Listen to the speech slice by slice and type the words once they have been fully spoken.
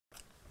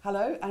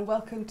Hello and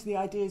welcome to the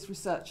Ideas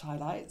Research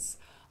Highlights.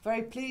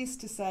 Very pleased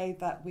to say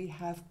that we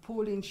have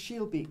Pauline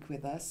Scheelbeek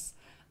with us,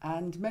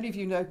 and many of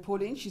you know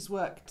Pauline. She's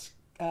worked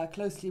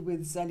closely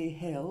with Zelly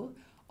Hill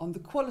on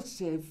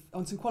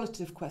some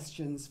qualitative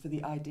questions for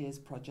the Ideas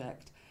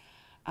project.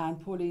 And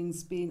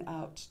Pauline's been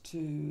out to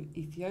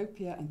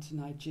Ethiopia and to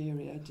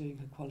Nigeria doing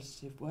her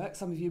qualitative work.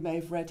 Some of you may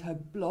have read her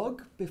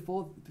blog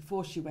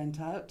before she went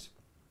out.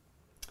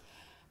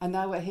 And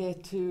now we're here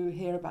to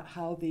hear about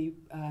how the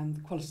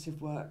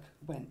qualitative work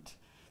went.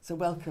 So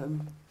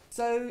welcome.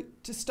 So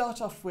to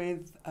start off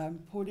with,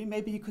 Pauline,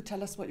 maybe you could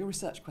tell us what your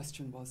research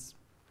question was.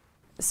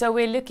 So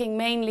we're looking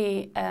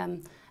mainly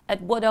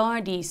at what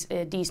are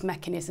these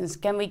mechanisms.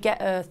 Can we get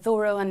a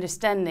thorough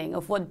understanding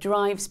of what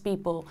drives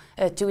people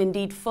to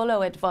indeed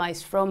follow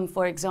advice from,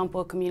 for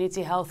example, a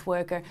community health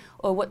worker,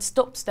 or what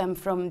stops them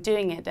from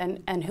doing it,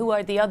 and who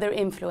are the other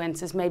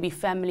influences, maybe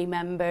family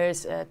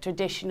members,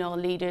 traditional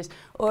leaders,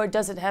 or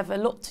does it have a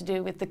lot to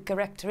do with the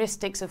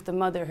characteristics of the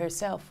mother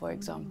herself, for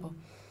example?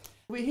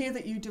 We hear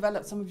that you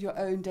developed some of your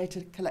own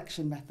data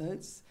collection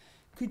methods.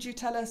 Could you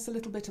tell us a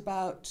little bit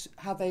about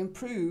how they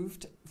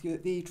improved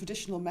the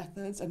traditional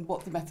methods and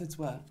what the methods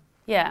were?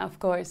 Yeah, of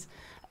course.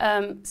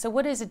 So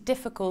what is a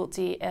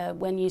difficulty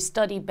when you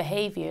study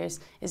behaviours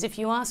is if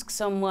you ask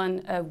someone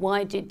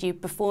why did you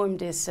perform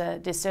this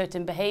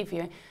certain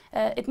behaviour,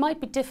 it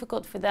might be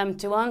difficult for them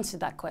to answer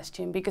that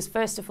question because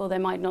first of all they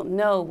might not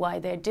know why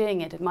they're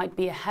doing it. It might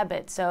be a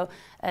habit, so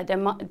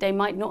they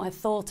might not have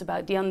thought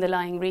about the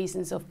underlying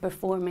reasons of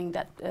performing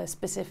that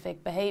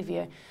specific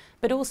behaviour.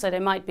 But also they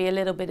might be a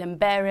little bit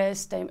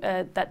embarrassed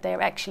that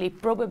they're actually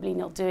probably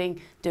not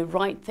doing the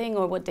right thing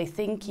or what they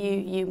think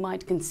you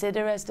might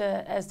consider as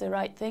the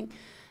right thing.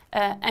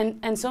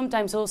 And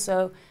sometimes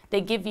also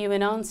they give you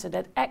an answer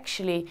that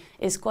actually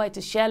is quite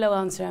a shallow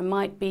answer and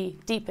might be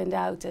deepened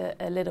out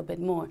a little bit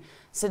more.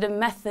 So the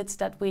methods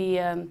that we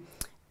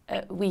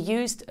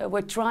used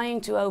were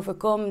trying to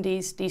overcome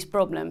these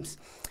problems.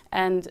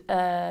 And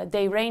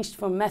they ranged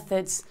from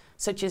methods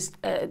such as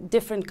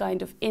different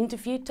kind of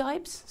interview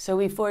types. So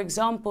we, for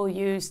example,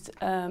 used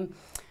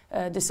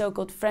the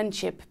so-called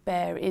friendship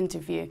pair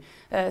interview.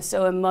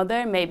 So a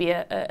mother, maybe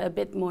a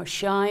bit more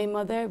shy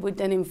mother, would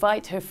then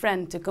invite her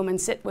friend to come and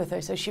sit with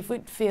her so she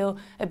would feel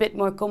a bit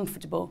more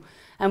comfortable.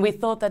 And we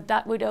thought that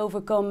that would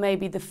overcome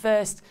maybe the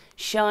first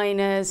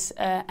shyness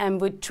and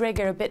would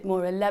trigger a bit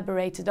more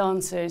elaborated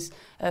answers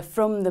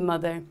from the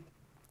mother.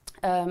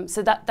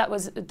 So that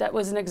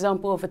was an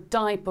example of a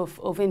type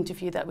of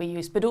interview that we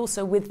used. But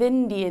also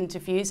within the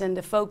interviews and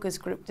the focus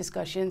group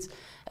discussions,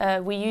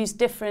 we used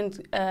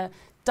different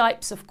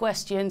types of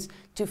questions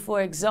to,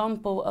 for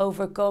example,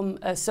 overcome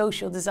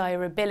social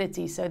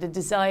desirability. So the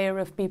desire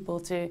of people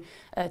to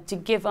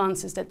give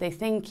answers that they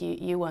think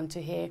you want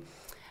to hear.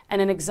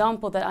 And an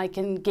example that I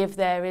can give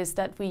there is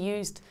that we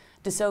used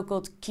the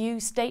so-called Q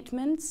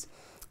statements.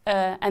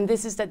 And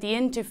this is that the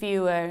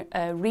interviewer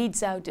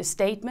reads out a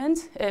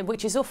statement,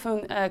 which is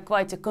often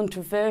quite a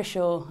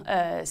controversial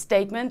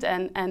statement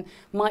and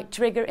might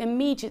trigger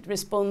immediate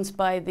response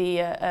by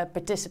the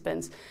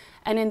participants.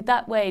 And in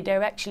that way,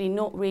 they're actually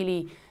not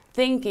really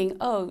thinking,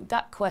 oh,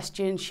 that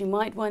question, she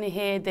might want to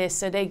hear this,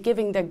 so they're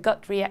giving their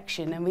gut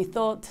reaction. And we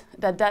thought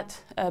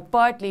that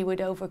partly would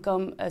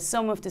overcome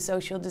some of the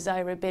social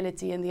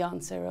desirability in the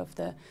answer of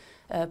the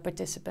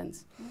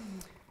participants.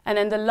 And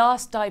then the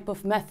last type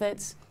of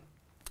methods,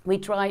 we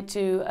try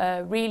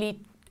to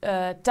really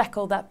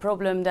tackle that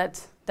problem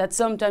that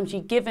sometimes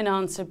you give an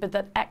answer but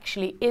that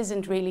actually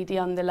isn't really the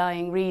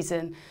underlying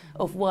reason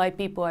of why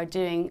people are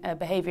doing a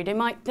behaviour. They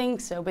might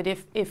think so, but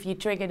if you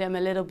trigger them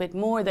a little bit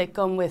more, they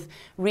come with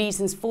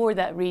reasons for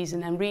that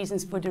reason and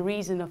reasons for the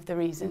reason of the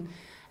reason.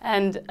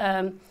 And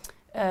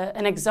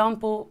an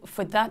example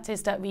for that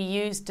is that we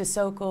used the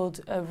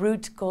so-called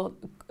root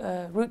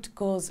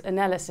cause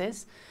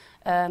analysis.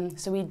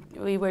 So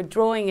we were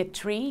drawing a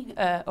tree,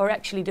 or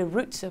actually the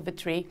roots of a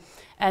tree,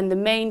 and the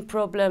main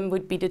problem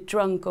would be the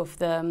trunk of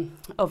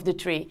the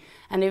tree.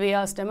 And we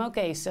asked them,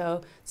 okay,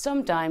 so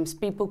sometimes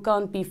people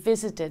can't be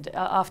visited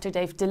after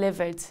they've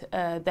delivered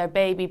their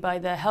baby by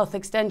the health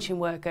extension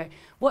worker.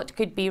 What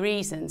could be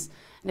reasons?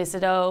 And they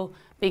said, oh,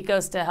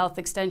 because the health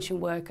extension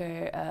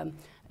worker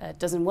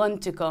doesn't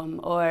want to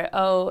come, or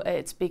oh,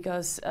 it's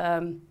because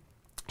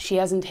she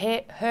hasn't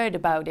heard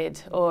about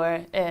it,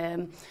 or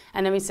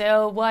and then we say,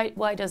 oh,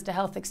 why does the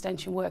health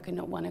extension worker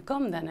not want to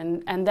come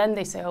then? And then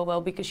they say, oh, well,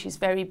 because she's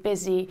very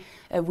busy,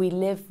 we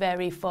live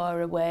very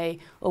far away,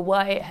 or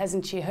why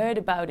hasn't she heard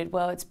about it?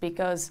 Well, it's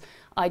because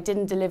I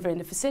didn't deliver in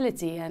the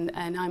facility and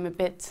I'm a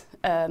bit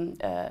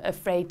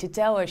afraid to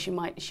tell her, she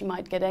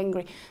might get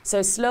angry.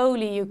 So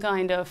slowly you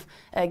kind of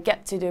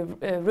get to the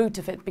root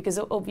of it, because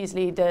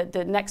obviously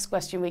the next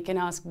question we can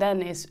ask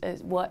then is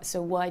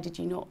why did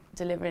you not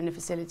deliver in the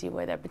facility?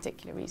 Were there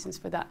particular reasons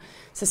for that?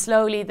 So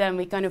slowly then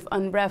we kind of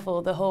unravel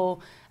the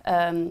whole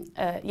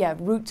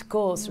root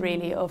cause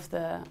really of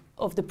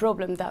the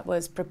problem that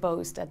was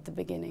proposed at the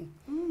beginning.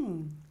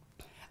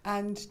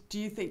 And do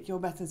you think your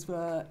methods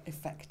were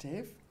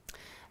effective?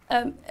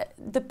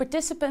 The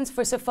participants,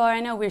 for so far I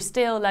know, we're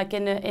still like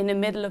in the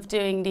middle of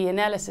doing the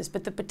analysis,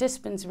 but the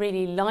participants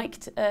really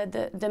liked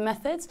the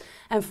methods,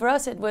 and for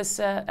us it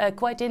was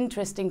quite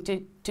interesting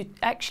to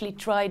actually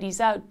try these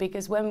out,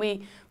 because when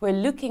we were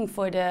looking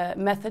for the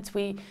methods,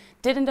 we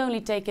didn't only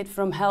take it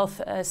from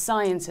health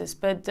sciences,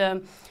 but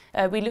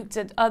we looked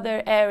at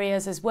other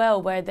areas as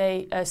well where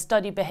they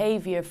study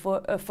behavior,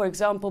 for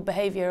example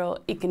behavioral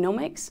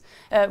economics,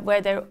 where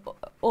they're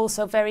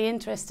also very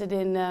interested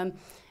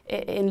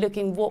in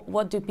looking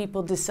what do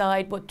people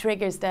decide, what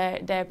triggers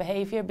their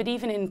behavior, but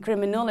even in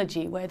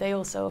criminology, where they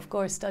also of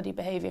course study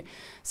behavior.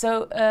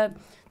 So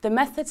the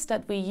methods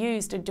that we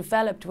used or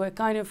developed were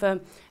kind of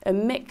a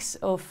mix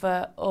of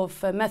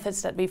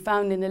methods that we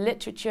found in the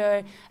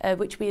literature,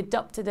 which we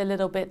adapted a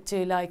little bit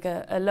to like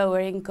a lower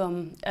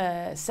income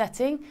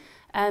setting.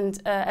 And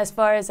as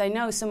far as I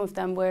know, some of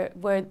them were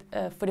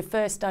for the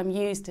first time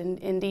used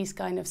in these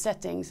kind of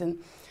settings.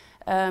 And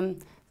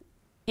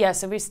yeah,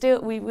 so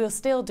we will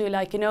still do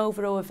like an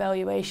overall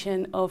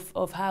evaluation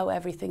of how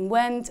everything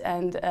went,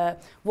 and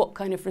what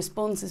kind of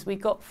responses we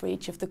got for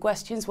each of the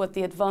questions, what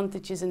the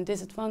advantages and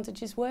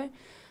disadvantages were.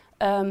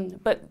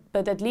 But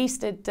at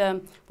least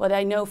what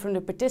I know from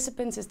the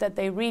participants is that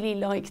they really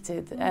liked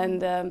it,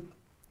 and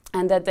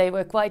that they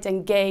were quite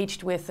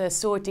engaged with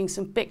sorting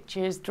some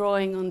pictures,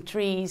 drawing on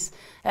trees,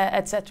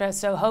 etc.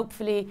 So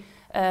hopefully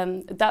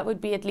that would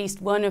be at least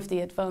one of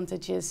the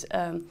advantages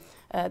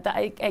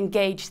that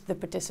engaged the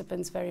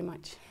participants very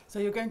much. So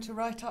you're going to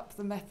write up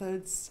the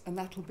methods, and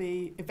that'll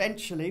be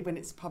eventually, when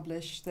it's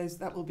published,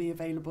 that will be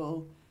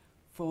available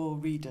for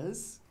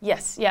readers?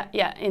 Yes,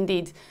 yeah,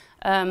 indeed.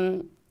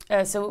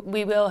 So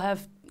we will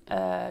have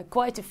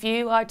quite a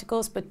few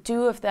articles, but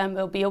 2 of them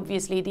will be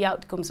obviously the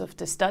outcomes of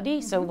the study.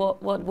 Mm-hmm. So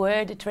what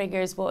were the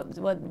triggers, what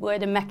were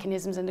the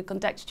mechanisms and the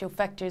contextual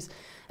factors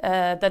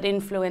that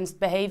influenced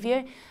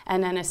behavior,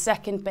 and then a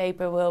second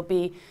paper will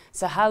be,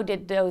 so how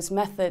did those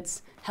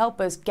methods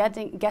help us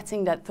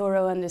getting that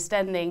thorough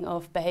understanding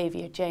of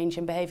behavior change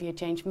and behavior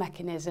change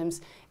mechanisms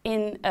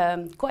in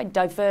quite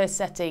diverse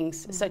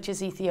settings, such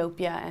as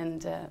Ethiopia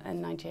and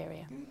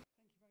Nigeria.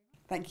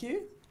 Thank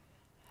you,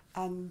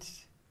 and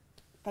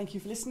thank you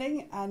for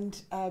listening,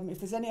 and if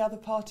there's any other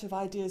part of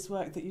Ideas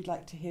work that you'd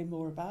like to hear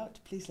more about,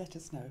 please let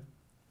us know.